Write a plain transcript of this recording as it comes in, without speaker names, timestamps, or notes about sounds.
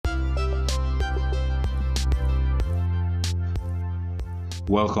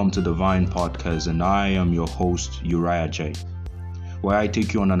Welcome to Divine Podcast, and I am your host, Uriah J, where I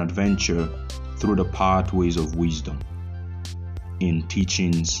take you on an adventure through the pathways of wisdom in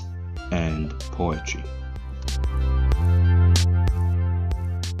teachings and poetry.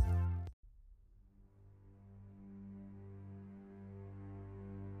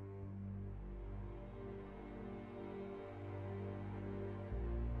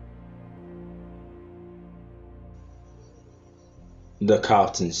 The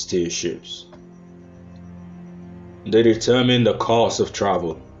captain steers ships. They determine the course of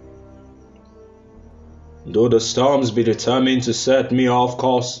travel. Though the storms be determined to set me off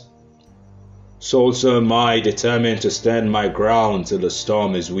course, so also am I determined to stand my ground till the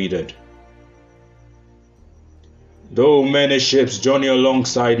storm is weathered. Though many ships journey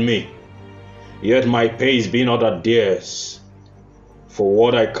alongside me, yet my pace be not at theirs, for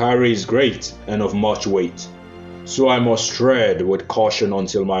what I carry is great and of much weight. So I must tread with caution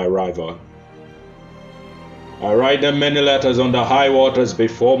until my arrival. I write them many letters on the high waters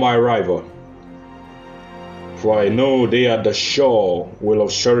before my arrival, for I know they at the shore will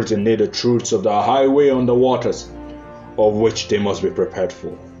of surety need the truths of the highway on the waters, of which they must be prepared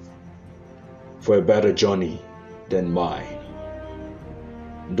for a better journey than mine.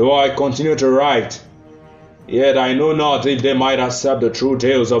 Though I continue to write, yet I know not if they might accept the true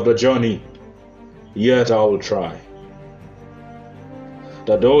tales of the journey. Yet I will try,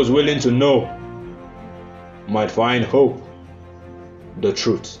 that those willing to know might find hope, the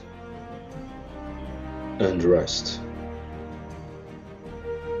truth, and rest.